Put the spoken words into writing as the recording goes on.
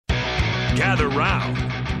Gather round.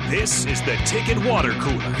 This is the Ticket Water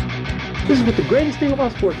Cooler. This is what the greatest thing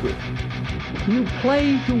about sports is. You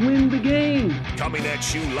play to win the game. Coming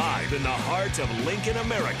at you live in the heart of Lincoln,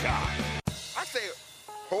 America. I say,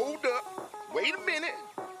 hold up, wait a minute,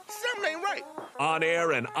 something ain't right. On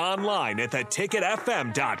air and online at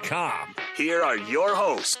theticketfm.com. Here are your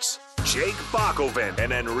hosts, Jake Bakoven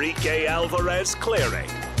and Enrique Alvarez Clearing.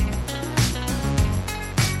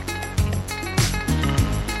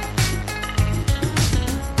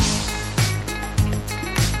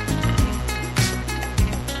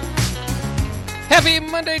 Happy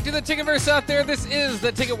Monday to the Ticketverse out there. This is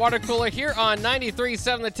the Ticket Water Cooler here on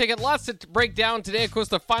 93.7 The Ticket. Lots to break down today. Of course,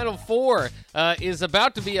 the Final Four is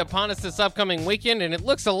about to be upon us this upcoming weekend, and it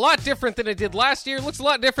looks a lot different than it did last year. It looks a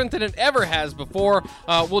lot different than it ever has before.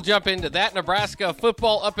 We'll jump into that. Nebraska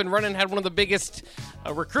football up and running, had one of the biggest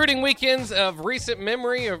recruiting weekends of recent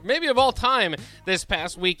memory, or maybe of all time, this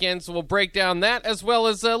past weekend. So we'll break down that, as well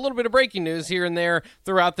as a little bit of breaking news here and there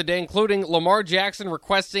throughout the day, including Lamar Jackson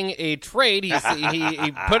requesting a trade.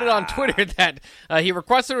 He put it on Twitter that he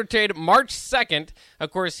requested a trade March 2nd. Of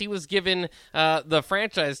course, he was given the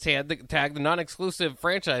franchise tag, the non-exclusive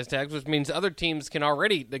franchise tag, which means other teams can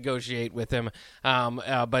already negotiate with him,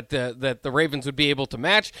 but that the Ravens would be able to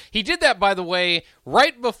match. He did that, by the way,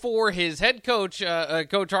 right before his head coach,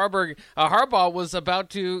 Coach Harbaugh, was about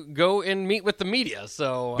to go and meet with the media.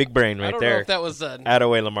 So big brain right there. I don't know if that was an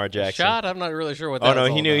Attaway Lamar Jackson shot. I'm not really sure what that was. Oh,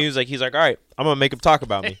 no, he knew. About. He's like, all right, I'm going to make him talk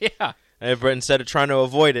about me. Yeah. But instead of trying to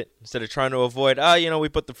avoid, we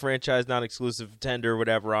put the franchise non-exclusive tender or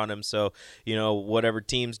whatever on him. So, whatever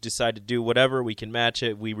teams decide to do whatever, we can match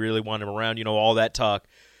it. We really want him around, all that talk.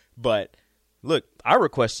 But, look, I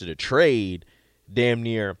requested a trade damn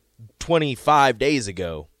near 25 days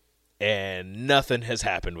ago, and nothing has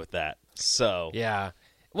happened with that. So, yeah.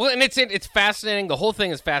 Well, and it's fascinating. The whole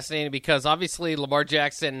thing is fascinating because obviously Lamar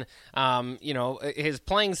Jackson, his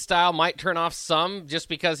playing style might turn off some just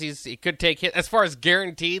because he could take hit as far as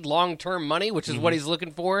guaranteed long-term money, which is what he's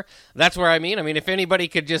looking for. That's where I mean, if anybody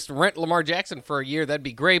could just rent Lamar Jackson for a year, that'd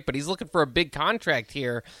be great. But he's looking for a big contract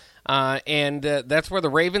here. And that's where the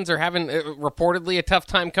Ravens are having reportedly a tough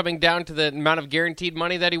time coming down to the amount of guaranteed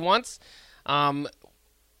money that he wants.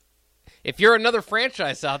 If you're another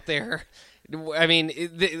franchise out there,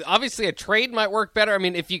 obviously a trade might work better.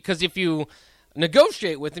 If you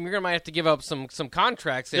negotiate with him, you're gonna might have to give up some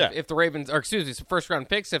contracts if the Ravens, or some first round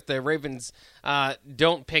picks if the Ravens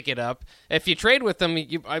don't pick it up. If you trade with them,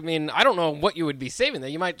 I don't know what you would be saving there.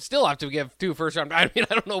 You might still have to give 2 first round. I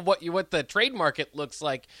don't know what the trade market looks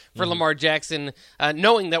like for Lamar Jackson,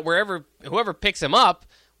 knowing that whoever picks him up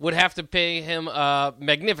would have to pay him a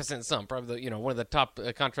magnificent sum, probably one of the top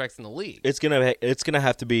contracts in the league. It's gonna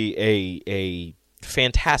have to be a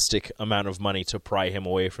fantastic amount of money to pry him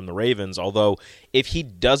away from the Ravens. Although, if he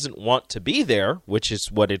doesn't want to be there, which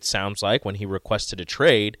is what it sounds like when he requested a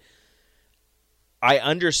trade, I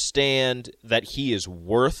understand that he is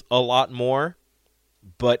worth a lot more.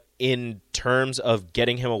 But in terms of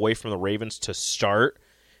getting him away from the Ravens to start,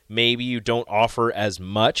 maybe you don't offer as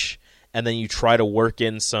much. And then you try to work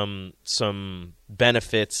in some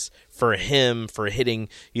benefits for him for hitting,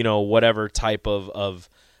 whatever type of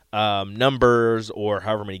numbers or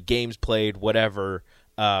however many games played, whatever,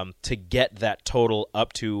 to get that total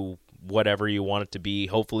up to whatever you want it to be.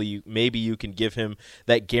 Hopefully, maybe you can give him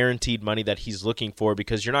that guaranteed money that he's looking for,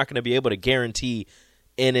 because you're not going to be able to guarantee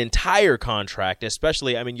an entire contract,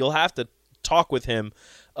 especially, you'll have to talk with him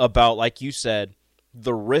about, like you said,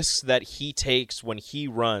 the risks that he takes when he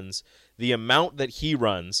runs, the amount that he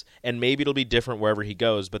runs, and maybe it'll be different wherever he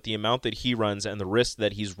goes, but the amount that he runs and the risk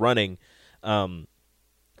that he's running on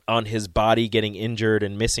his body getting injured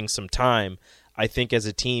and missing some time, I think as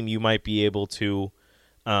a team you might be able to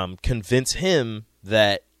convince him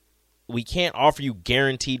that we can't offer you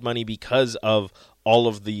guaranteed money because of all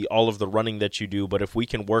of the running that you do, but if we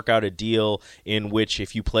can work out a deal in which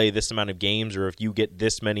if you play this amount of games, or if you get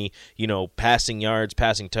this many, passing yards,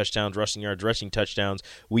 passing touchdowns, rushing yards, rushing touchdowns,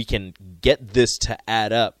 we can get this to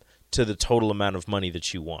add up to the total amount of money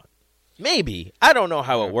that you want. Maybe. I don't know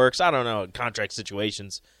how it works. I don't know contract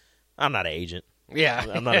situations. I'm not an agent. Yeah.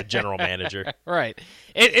 I'm not a general manager. Right.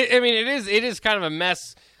 It is kind of a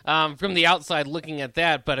mess from the outside looking at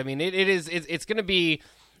that, but it's going to be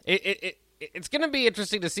it's going to be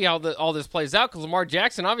interesting to see how all this plays out, because Lamar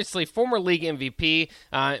Jackson, obviously former league MVP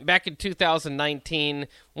back in 2019,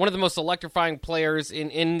 one of the most electrifying players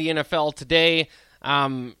in the NFL today.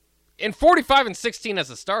 In 45-16 as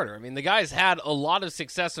a starter. The guy's had a lot of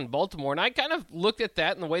success in Baltimore, and I kind of looked at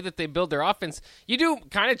that in the way that they build their offense. You do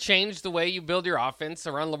kind of change the way you build your offense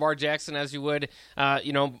around Lamar Jackson as you would,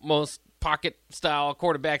 most pocket-style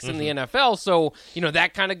quarterbacks in the NFL. So,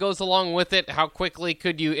 that kind of goes along with it. How quickly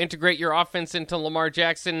could you integrate your offense into Lamar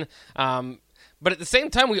Jackson? But at the same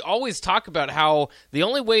time, we always talk about how the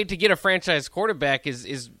only way to get a franchise quarterback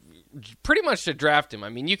is pretty much to draft him. I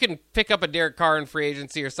mean, you can pick up a Derek Carr in free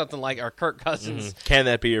agency or something like, or Kirk Cousins. Can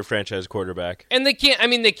that be your franchise quarterback? And they can't. I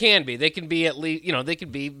mean, they can be. They can be at least, they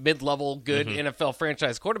can be mid-level good NFL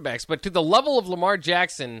franchise quarterbacks. But to the level of Lamar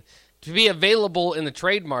Jackson, to be available in the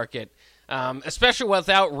trade market, especially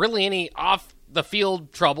without really any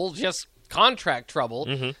off-the-field trouble, just contract trouble,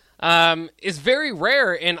 is very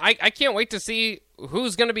rare. And I can't wait to see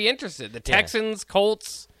who's going to be interested. The Texans,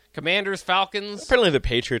 Colts, Commanders, Falcons. Apparently the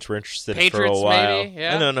Patriots were interested for a while. Maybe,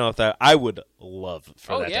 yeah. I don't know if that... I would love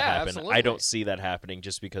for that to happen. Absolutely. I don't see that happening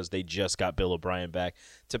just because they just got Bill O'Brien back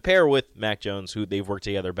to pair with Mac Jones, who they've worked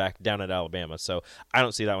together back down at Alabama. So I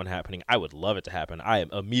don't see that one happening. I would love it to happen. I am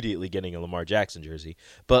immediately getting a Lamar Jackson jersey.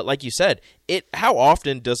 But like you said, how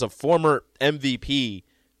often does a former MVP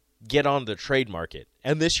get on the trade market?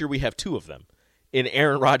 And this year we have two of them, in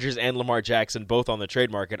Aaron Rodgers and Lamar Jackson, both on the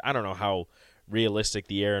trade market. I don't know how realistic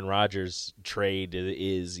the Aaron Rodgers trade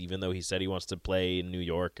is, even though he said he wants to play in New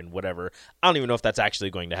York and whatever. I don't even know if that's actually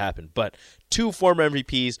going to happen. But two former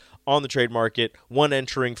MVPs on the trade market, one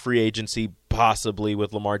entering free agency, possibly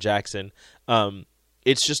with Lamar Jackson.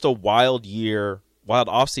 It's just a wild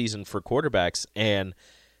offseason for quarterbacks. And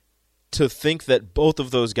to think that both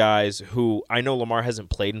of those guys, who I know Lamar hasn't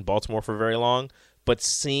played in Baltimore for very long, but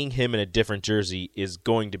seeing him in a different jersey is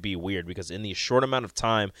going to be weird because in the short amount of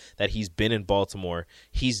time that he's been in Baltimore,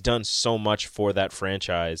 he's done so much for that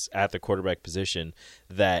franchise at the quarterback position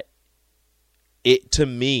that to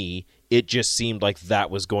me, it just seemed like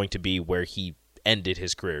that was going to be where he ended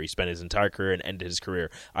his career. He spent his entire career and ended his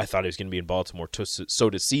career. I thought he was going to be in Baltimore.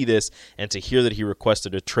 So to see this and to hear that he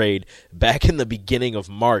requested a trade back in the beginning of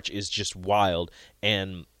March is just wild.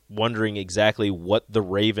 And wondering exactly what the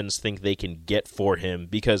Ravens think they can get for him,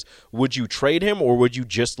 because would you trade him or would you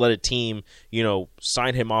just let a team,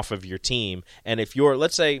 sign him off of your team? And if you're,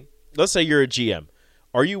 let's say you're a GM,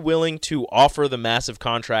 are you willing to offer the massive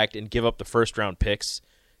contract and give up the first round picks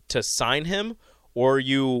to sign him, or are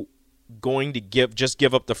you going to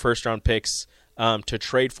give up the first round picks to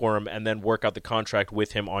trade for him and then work out the contract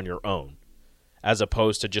with him on your own, as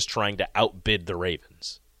opposed to just trying to outbid the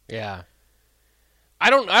Ravens? Yeah. I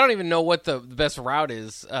don't even know what the best route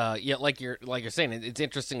is. Yet, like you're saying, it's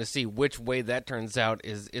interesting to see which way that turns out.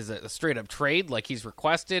 Is a straight up trade like he's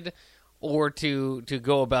requested, or to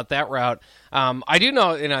go about that route? I do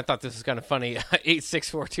know, and I thought this was kind of funny.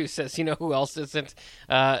 8642 says, who else isn't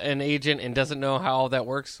an agent and doesn't know how all that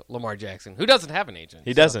works? Lamar Jackson, who doesn't have an agent.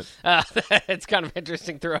 He doesn't. It's kind of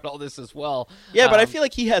interesting throughout all this as well. Yeah, but I feel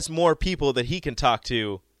like he has more people that he can talk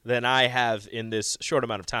to than I have in this short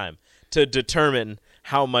amount of time to determine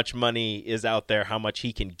how much money is out there, how much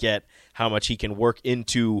he can get, how much he can work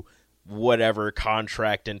into whatever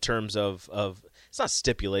contract in terms of it's not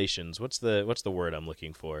stipulations. What's the word I'm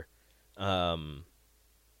looking for?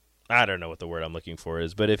 I don't know what the word I'm looking for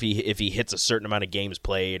is, but if he hits a certain amount of games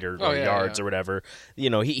played or yards or whatever,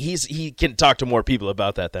 he can talk to more people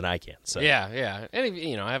about that than I can. So yeah,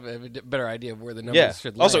 and I have a better idea of where the numbers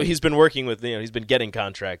should lie. Also, he's been working with he's been getting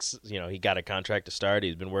contracts. He got a contract to start.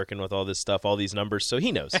 He's been working with all this stuff, all these numbers, so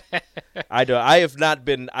he knows. I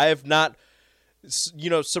have not.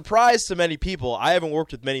 Surprise to many people, I haven't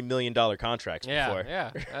worked with many $1 million contracts before. Yeah,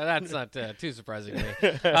 that's not too surprising to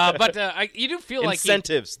me. But you do feel like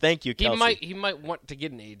incentives. Thank you, Kelsey. He might want to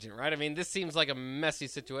get an agent, right? I mean, this seems like a messy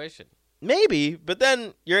situation. Maybe, but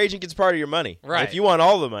then your agent gets part of your money. Right. If you want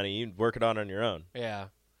all the money, you work it on your own. Yeah.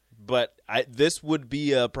 But this would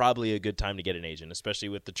be probably a good time to get an agent, especially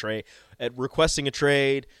with the trade, requesting a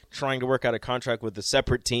trade, trying to work out a contract with a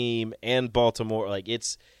separate team and Baltimore.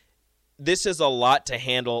 This is a lot to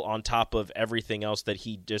handle on top of everything else that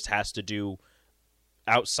he just has to do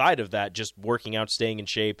outside of that, just working out, staying in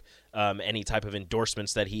shape, any type of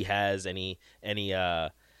endorsements that he has, any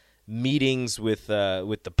meetings with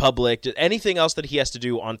the public, anything else that he has to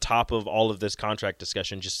do on top of all of this contract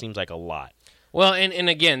discussion just seems like a lot. Well, and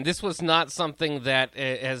again, this was not something that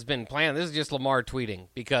has been planned. This is just Lamar tweeting,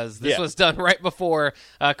 because this was done right before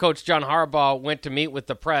Coach John Harbaugh went to meet with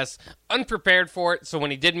the press, unprepared for it. So when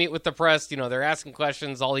he did meet with the press, they're asking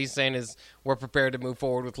questions. All he's saying is, we're prepared to move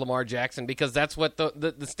forward with Lamar Jackson, because that's what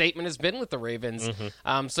the statement has been with the Ravens.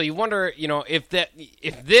 Mm-hmm. So you wonder, if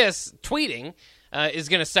this tweeting is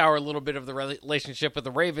going to sour a little bit of the relationship with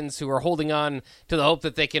the Ravens, who are holding on to the hope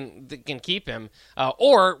that they can keep him,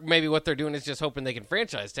 or maybe what they're doing is just hoping they can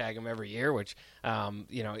franchise tag him every year, which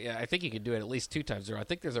I think you can do it at least 2 times a row. I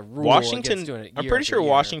think there's a rule against doing it. I'm pretty sure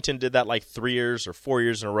Washington did that like 3 years or 4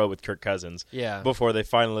 years in a row with Kirk Cousins. Yeah. Before they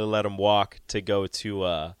finally let him walk to go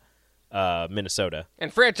to Minnesota.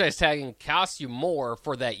 And franchise tagging costs you more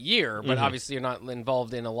for that year, but obviously you're not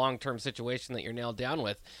involved in a long-term situation that you're nailed down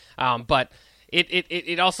with. But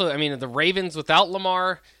it also, I mean, the Ravens without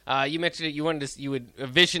Lamar, you mentioned it. You would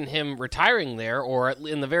envision him retiring there, or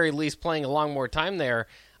in the very least playing a long more time there.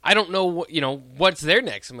 I don't know what's their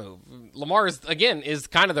next move. Lamar is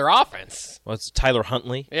kind of their offense. Well, it's Tyler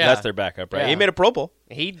Huntley. Yeah. That's their backup, right? Yeah. He made a Pro Bowl.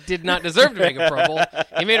 He did not deserve to make a Pro Bowl.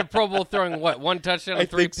 He made a Pro Bowl throwing, 1 touchdown and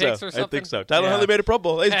 3 picks or something? I think so. Tyler Huntley made a Pro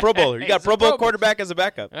Bowl. He's a Pro Bowler. You got a Pro Bowl quarterback as a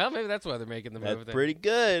backup. Well, maybe that's why they're making the move. That's pretty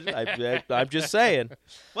good. I'm just saying.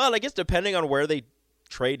 Well, I guess depending on where they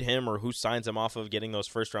trade him or who signs him off of getting those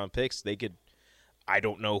first-round picks, they could – I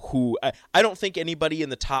don't know who. I don't think anybody in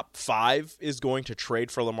the top 5 is going to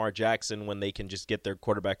trade for Lamar Jackson when they can just get their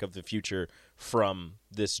quarterback of the future from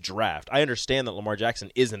this draft. I understand that Lamar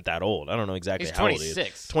Jackson isn't that old. I don't know exactly how old he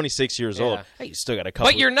is. 26 years old. Hey, you still got a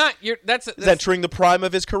couple. But you're not. That's entering the prime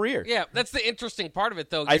of his career. Yeah, that's the interesting part of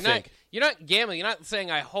it, though. You're not gambling. You're not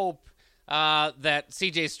saying, I hope that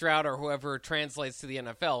C.J. Stroud or whoever translates to the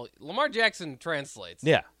NFL. Lamar Jackson translates.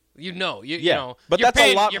 Yeah. But that's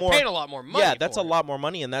a lot more. You're paying a lot more money. Yeah, that's a lot more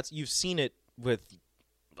money, and you've seen it with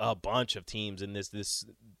a bunch of teams in this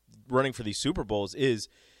running for these Super Bowls. Is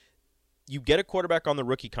you get a quarterback on the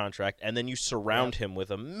rookie contract, and then you surround him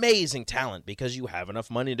with amazing talent because you have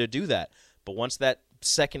enough money to do that. But once that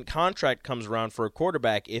second contract comes around for a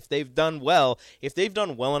quarterback, if they've done well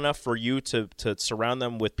enough for you to surround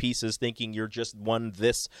them with pieces, thinking you're just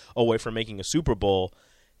this away from making a Super Bowl,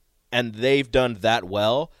 and they've done that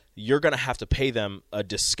well, you're going to have to pay them a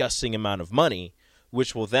disgusting amount of money,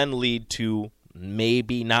 which will then lead to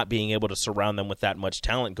maybe not being able to surround them with that much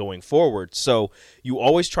talent going forward. So you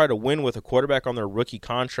always try to win with a quarterback on their rookie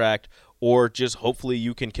contract, or just hopefully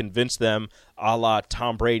you can convince them, a la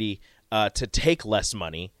Tom Brady, to take less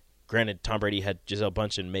money. Granted, Tom Brady had Gisele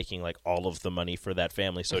Bündchen making like all of the money for that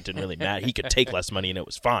family, so it didn't really matter. He could take less money and it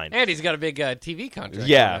was fine. And he's got a big TV contract.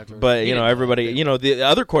 Yeah, but everybody, the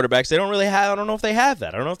other quarterbacks, they don't really have. I don't know if they have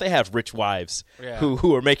that. I don't know if they have rich wives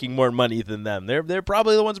who are making more money than them. They're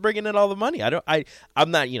probably the ones bringing in all the money.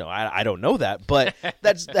 I'm not. I don't know that, but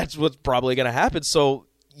that's what's probably going to happen. So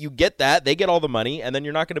you get that, they get all the money, and then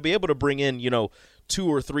you're not going to be able to bring in 2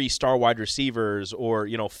 or 3 star wide receivers, or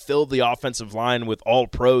fill the offensive line with all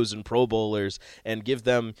pros and Pro Bowlers, and give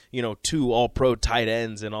them 2 all pro tight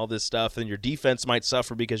ends and all this stuff, and your defense might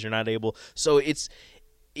suffer because you're not able. So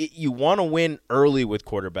you want to win early with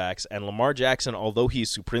quarterbacks, and Lamar Jackson, although he's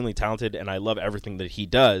supremely talented and I love everything that he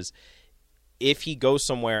does, if he goes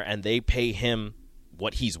somewhere and they pay him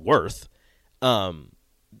what he's worth,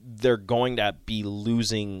 they're going to be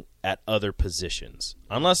losing at other positions,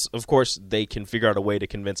 unless, of course, they can figure out a way to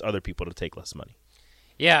convince other people to take less money.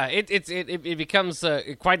 Yeah, it becomes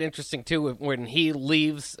quite interesting too when he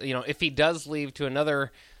leaves. If he does leave to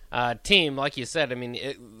another team, like you said, I mean,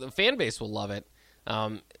 the fan base will love it.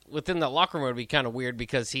 Within that locker room, it would be kind of weird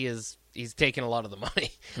because he's taking a lot of the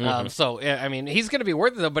money. Mm-hmm. So I mean, he's going to be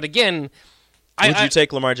worth it though. But again, would you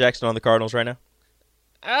take Lamar Jackson on the Cardinals right now?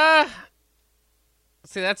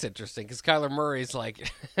 See, that's interesting because Kyler Murray's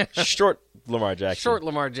like short Lamar Jackson. Short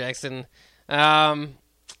Lamar Jackson.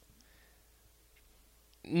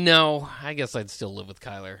 No, I guess I'd still live with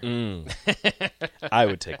Kyler. I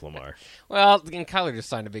would take Lamar. Well, and Kyler just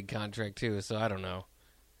signed a big contract too, so I don't know.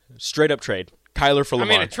 Straight up trade. Kyler for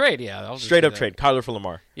Lamar. I mean, a trade, yeah. Straight up trade. Kyler for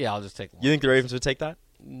Lamar. Yeah, I'll just take Lamar. You think the Ravens would take that?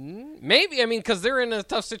 Maybe. I mean, because they're in a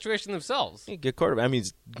tough situation themselves. Good quarterback. I mean,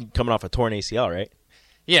 he's coming off a torn ACL, right?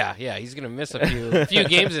 Yeah. He's going to miss a few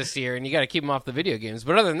games this year, and you got to keep him off the video games.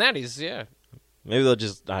 But other than that, maybe they'll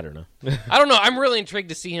just, I don't know. I don't know. I'm really intrigued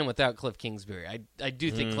to see him without Cliff Kingsbury. I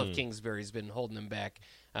do think Cliff Kingsbury's been holding him back.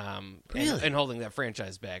 Really? And holding that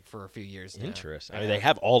franchise back for a few years now. Interesting. I mean, they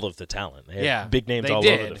have all of the talent. They have big names all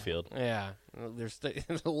over the field. Yeah. There's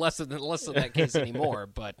less of that case anymore,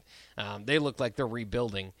 but they look like they're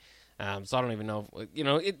rebuilding. So I don't even know.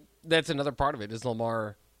 That's another part of it. Is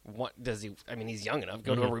Lamar, what does he? I mean, he's young enough.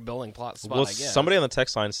 Go to a rebuilding spot, I guess. Somebody on the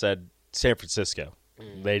text line said San Francisco.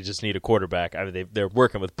 They just need a quarterback. I mean, they're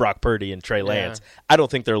working with Brock Purdy and Trey Lance. I don't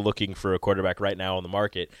think they're looking for a quarterback right now on the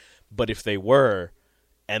market. But if they were,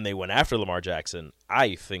 and they went after Lamar Jackson,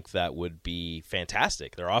 I think that would be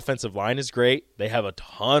fantastic. Their offensive line is great. They have a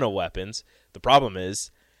ton of weapons. The problem is,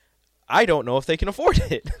 I don't know if they can afford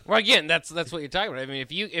it. Well, again, that's what you're talking about. I mean,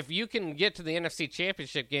 if you can get to the NFC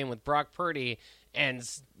Championship game with Brock Purdy and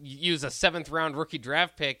use a 7th-round rookie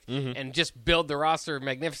draft pick and just build the roster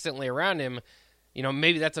magnificently around him,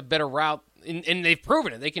 maybe that's a better route. And they've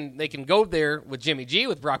proven it. They can go there with Jimmy G,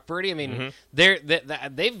 with Brock Purdy. I mean,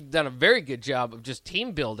 they've done a very good job of just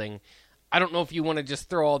team building. I don't know if you want to just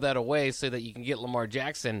throw all that away so that you can get Lamar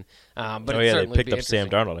Jackson. But they picked up Sam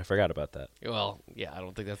Darnold. I forgot about that. Well, yeah, I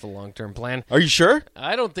don't think that's a long-term plan. Are you sure?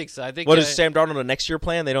 I don't think so. I think. What is Sam Darnold a next year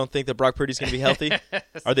plan? They don't think that Brock Purdy's going to be healthy?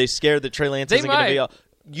 Are they scared that Trey Lance isn't going to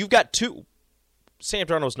be? You've got 2. Sam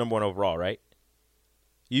Darnold's number 1 overall, right?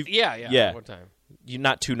 Yeah. One time. You're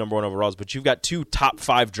not 2 number 1 overalls, but you've got 2 top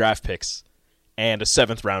 5 draft picks and a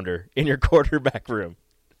 7th rounder in your quarterback room.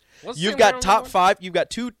 You've got top 5. You've got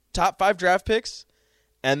 2 top 5 draft picks,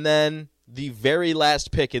 and then the very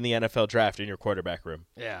last pick in the NFL draft in your quarterback room.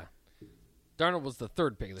 Yeah. Darnold was the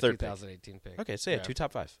 3rd pick, the 2018 pick. Okay, so 2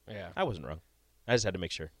 top 5. Yeah. I wasn't wrong. I just had to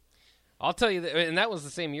make sure. I'll tell you, and that was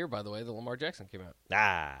the same year, by the way, that Lamar Jackson came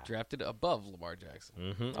out. Drafted above Lamar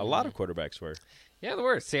Jackson. A lot of quarterbacks were. Yeah, there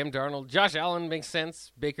were. Sam Darnold. Josh Allen makes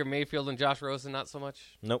sense. Baker Mayfield and Josh Rosen, not so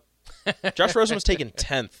much. Nope. Josh Rosen was taken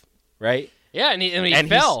 10th, right? Yeah, and he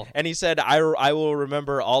fell. And he said, I will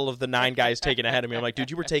remember all of the 9 guys taken ahead of me. I'm like,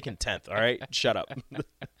 dude, you were taken 10th, all right? Shut up.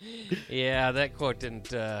 Yeah, that quote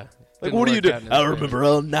didn't what do you do? I'll remember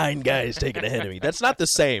all 9 guys taken ahead of me. That's not the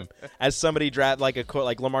same as somebody draft like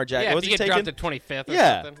Lamar Jackson. Yeah, was if you he get taken? drafted 25th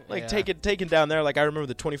or something. Taken down there. Like, I remember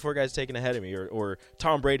the 24 guys taken ahead of me. Or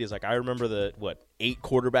Tom Brady's like, I remember the, 8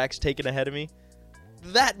 quarterbacks taken ahead of me.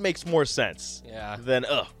 That makes more sense than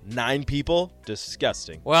 9 people.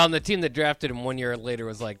 Disgusting. Well, and the team that drafted him 1 year later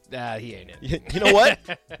was like, he ain't it. You know what?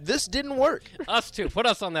 This didn't work. Us too. Put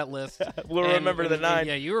us on that list. We'll remember the 9.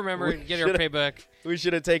 Yeah, you remember. Get our payback. We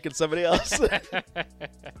should have taken somebody else. All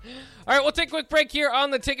right, we'll take a quick break here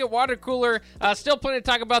on the Ticket Water Cooler. Still plenty to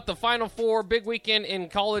talk about the Final Four, big weekend in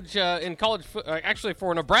college, actually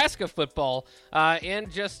for Nebraska football,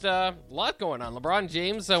 and just a lot going on. LeBron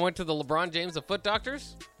James went to the LeBron James of Foot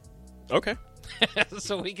Doctors. Okay.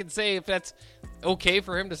 So we can say if that's okay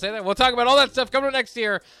for him to say that. We'll talk about all that stuff coming up next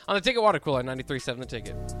year on the Ticket Water Cooler, 93.7 The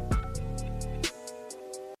Ticket.